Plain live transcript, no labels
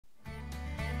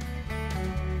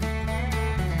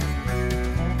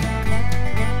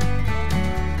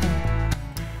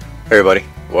Hey everybody,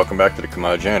 welcome back to the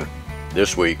Commodity Channel.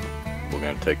 This week we're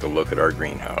going to take a look at our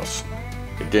greenhouse.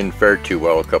 It didn't fare too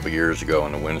well a couple years ago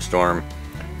in the windstorm.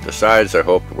 The sides, I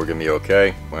hope we're going to be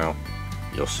okay. Well,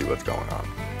 you'll see what's going on.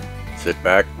 Sit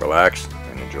back, relax,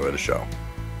 and enjoy the show.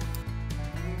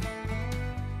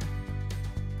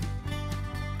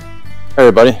 Hey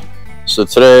everybody, so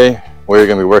today we're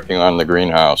going to be working on the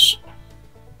greenhouse.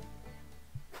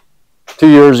 2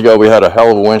 years ago we had a hell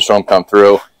of a windstorm come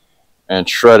through and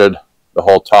shredded the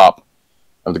whole top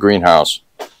of the greenhouse.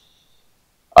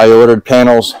 I ordered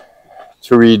panels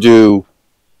to redo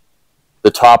the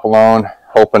top alone,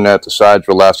 hoping that the sides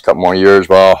would last a couple more years.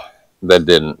 Well, they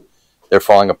didn't. They're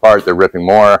falling apart, they're ripping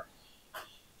more.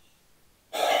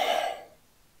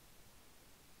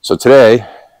 So today,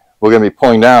 we're going to be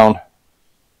pulling down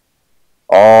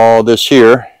all this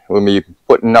here. We're going to be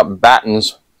putting up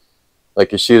battens,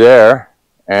 like you see there,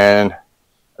 and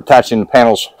attaching the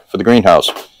panels for the greenhouse.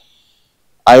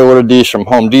 I ordered these from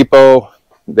Home Depot.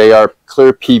 They are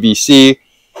clear PVC.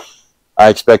 I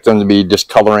expect them to be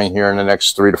discoloring here in the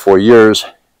next 3 to 4 years.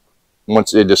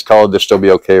 Once they're discolored, they'll still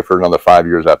be okay for another 5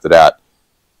 years after that.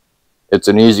 It's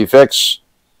an easy fix.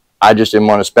 I just didn't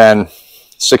want to spend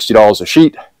 $60 a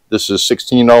sheet. This is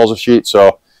 $16 a sheet,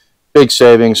 so big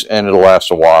savings, and it'll last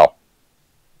a while.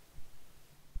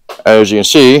 As you can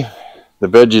see, the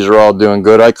veggies are all doing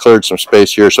good. I cleared some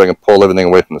space here so I can pull everything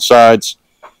away from the sides.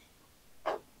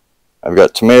 I've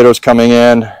got tomatoes coming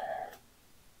in,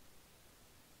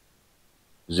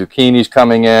 zucchinis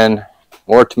coming in,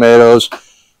 more tomatoes.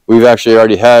 We've actually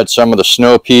already had some of the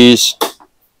snow peas.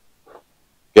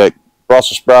 Got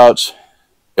Brussels sprouts,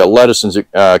 got lettuce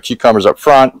and cucumbers up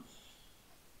front.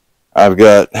 I've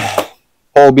got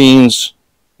pole beans,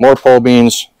 more pole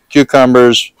beans,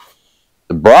 cucumbers.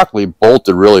 The broccoli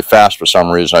bolted really fast for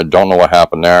some reason. I don't know what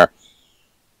happened there.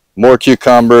 More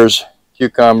cucumbers,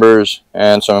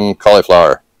 and some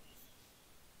cauliflower.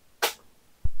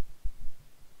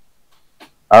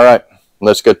 All right,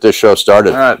 let's get this show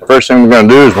started. All right, first thing we're going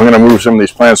to do is we're going to move some of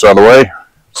these plants out of the way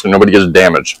so nobody gets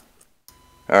damaged.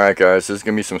 All right, guys, there's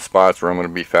going to be some spots where I'm going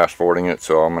to be fast forwarding it,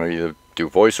 so I'm going to either do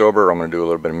voiceover or I'm going to do a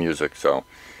little bit of music. So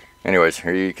anyways,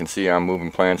 here you can see I'm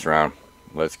moving plants around.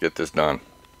 Let's get this done.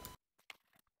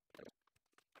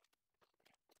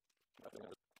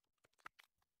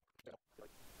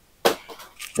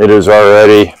 It is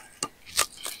already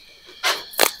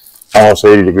almost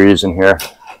 80 degrees in here.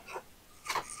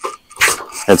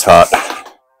 It's hot.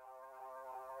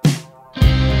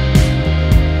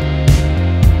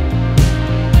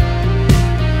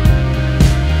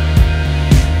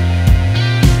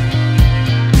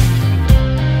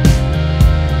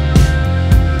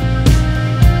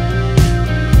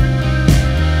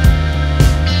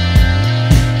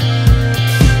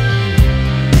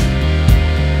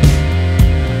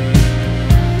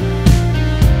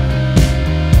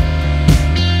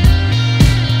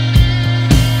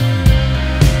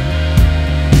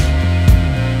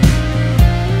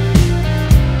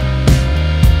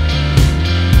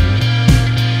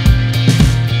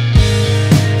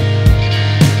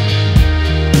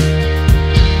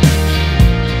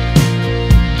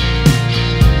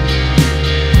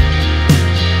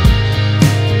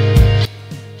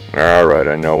 Alright,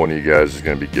 I know one of you guys is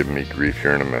going to be giving me grief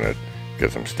here in a minute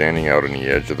because I'm standing out on the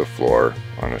edge of the floor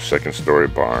on a second-story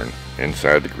barn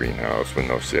inside the greenhouse with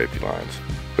no safety lines.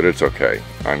 But it's okay.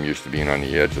 I'm used to being on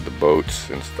the edge of the boats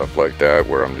and stuff like that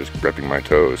where I'm just gripping my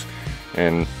toes,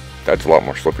 and that's a lot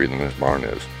more slippery than this barn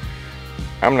is.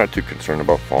 I'm not too concerned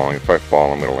about falling. If I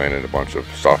fall, I'm going to land in a bunch of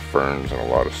soft ferns and a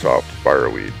lot of soft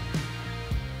fireweed.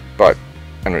 But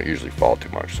I don't usually fall too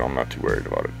much, so I'm not too worried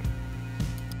about it.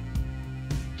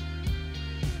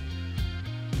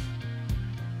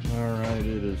 Alright,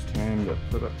 it is time to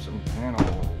put up some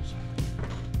panels.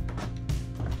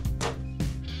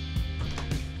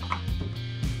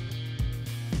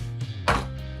 I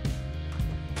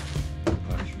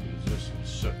should use this and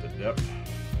set the depth.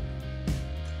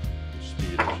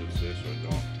 Speed, I should say, so I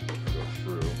don't go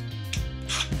through the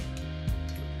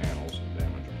panels and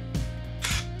damage them.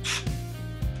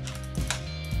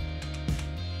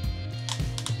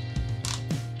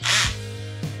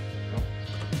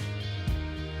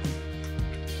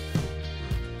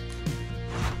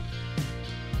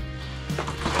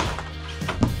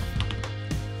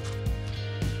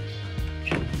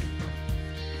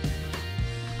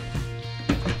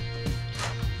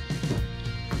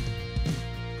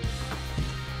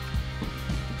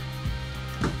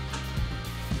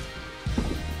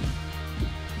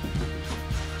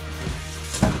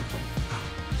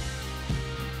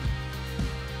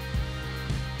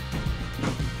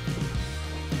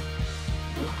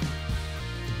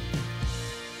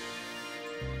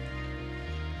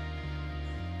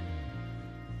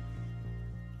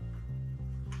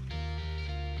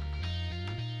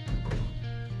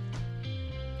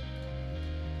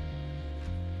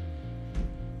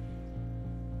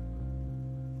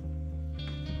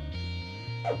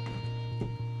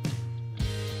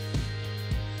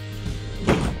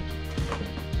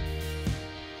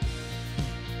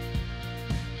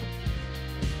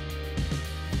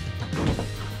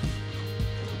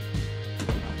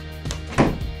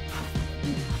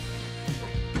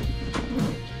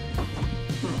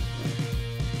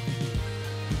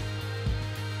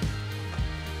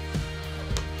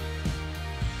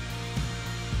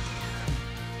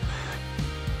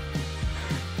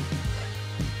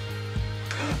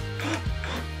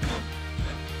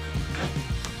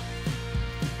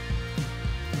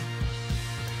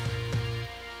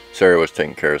 Sarah was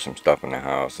taking care of some stuff in the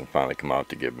house and finally come out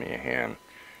to give me a hand.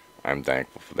 I'm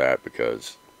thankful for that,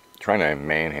 because trying to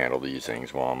manhandle these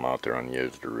things while I'm out there on the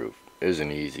edge of the roof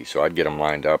isn't easy. So I'd get them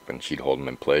lined up and she'd hold them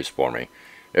in place for me.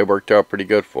 It worked out pretty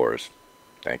good for us.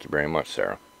 Thank you very much,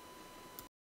 Sarah.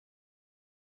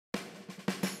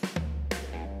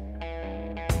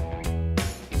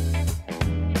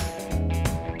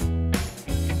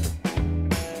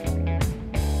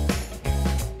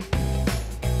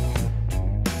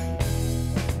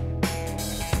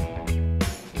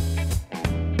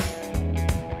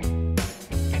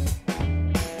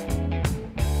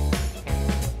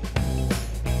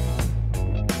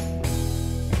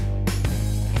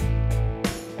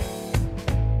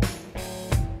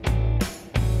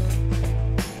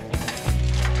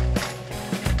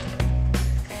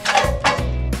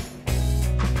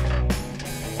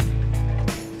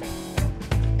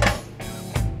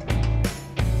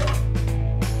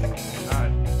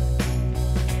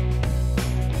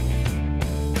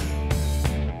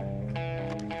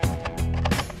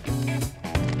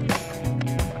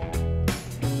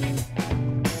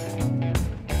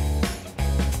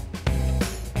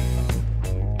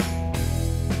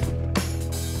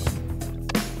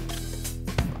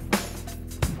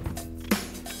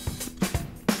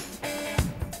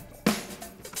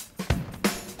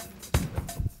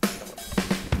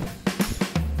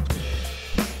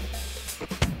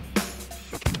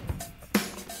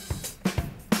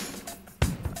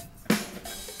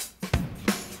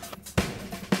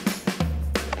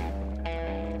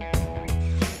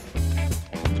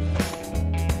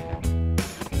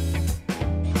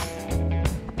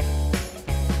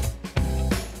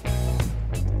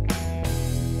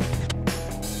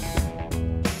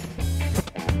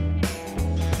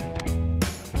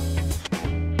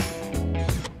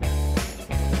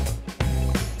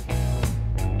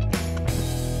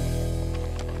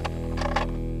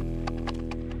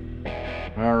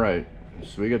 Alright,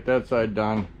 so we got that side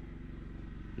done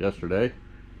yesterday.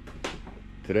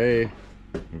 Today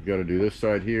we've got to do this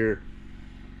side here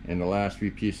and the last few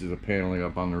pieces of paneling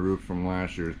up on the roof from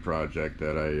last year's project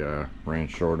that I ran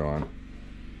short on.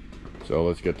 So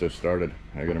let's get this started.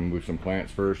 I gotta move some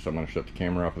plants first. I'm gonna shut the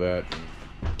camera off of that.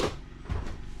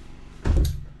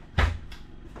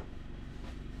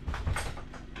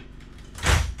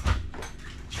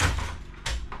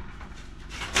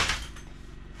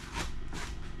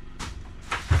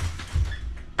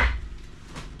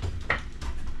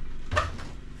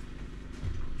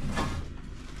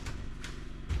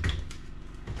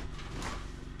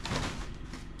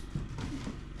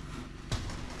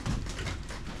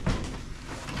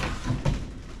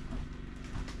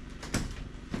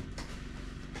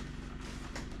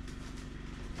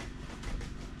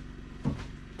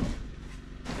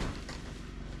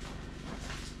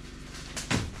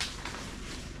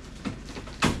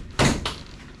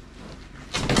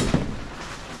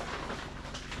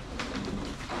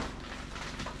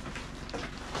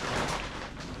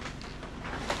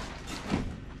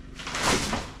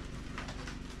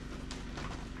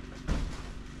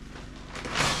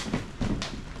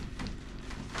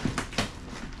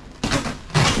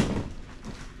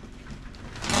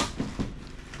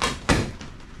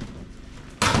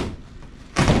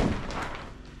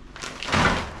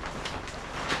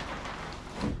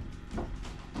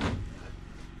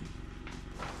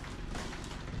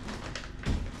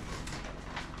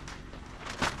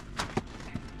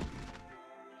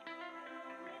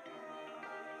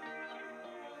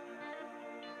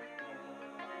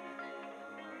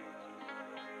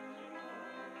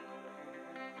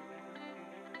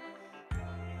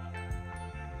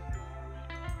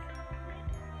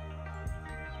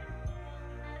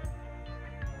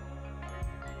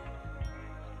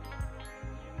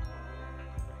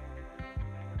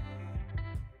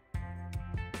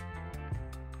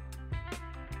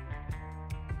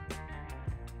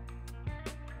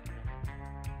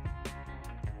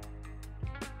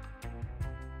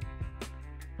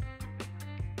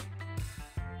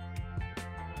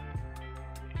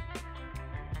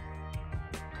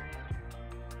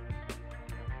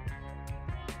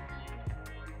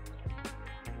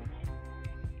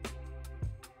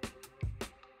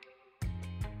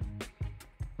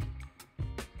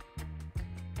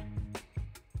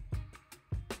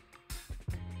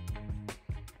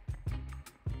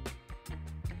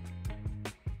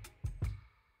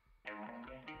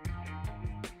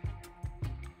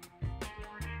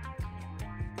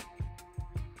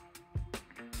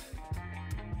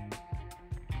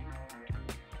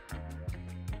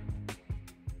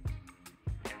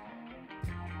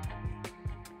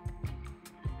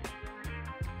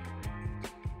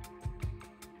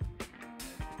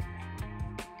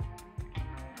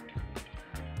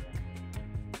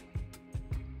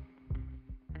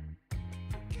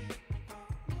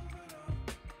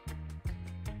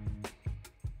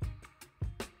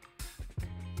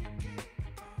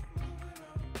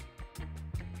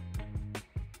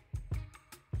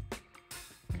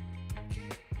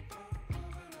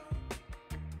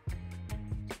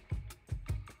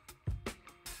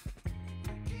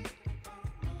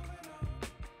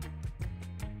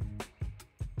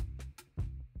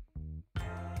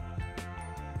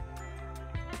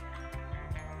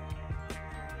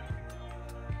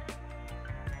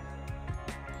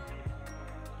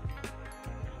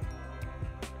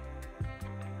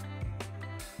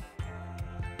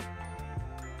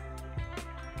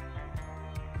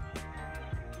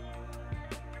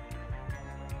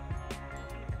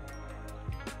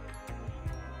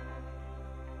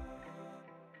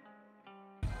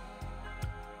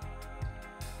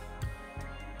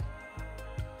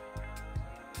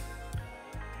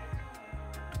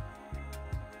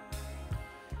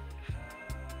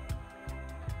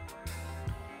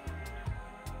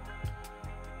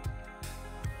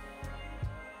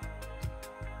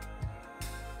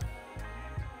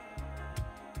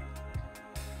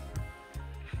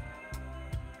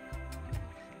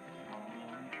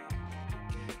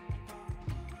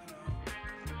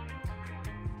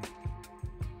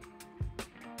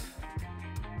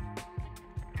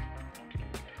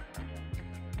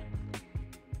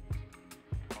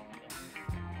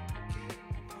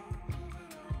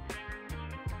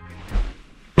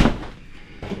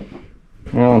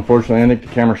 Well, unfortunately, I think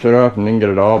the camera shut off and didn't get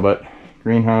it all, but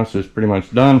greenhouse is pretty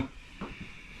much done.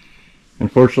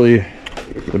 Unfortunately,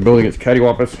 the building is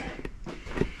cattywampus,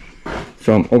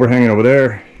 so I'm overhanging over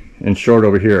there and short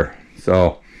over here.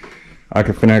 So I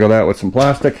could finagle that with some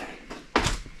plastic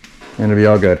and it'll be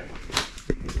all good.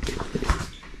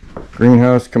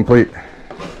 Greenhouse complete,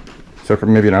 except for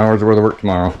maybe an hour's worth of work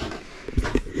tomorrow.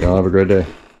 Y'all have a great day.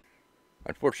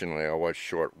 Unfortunately, I was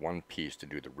short one piece to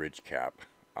do the ridge cap.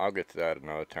 I'll get to that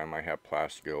another time. I have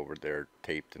plastic over there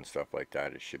taped and stuff like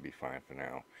that. It should be fine for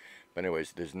now. But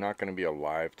anyways, there's not going to be a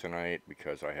live tonight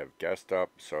because I have guests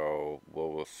up, so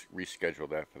we'll reschedule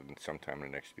that for sometime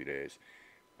in the next few days.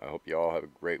 I hope you all have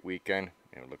a great weekend,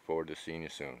 and I look forward to seeing you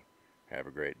soon. Have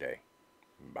a great day.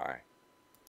 Bye.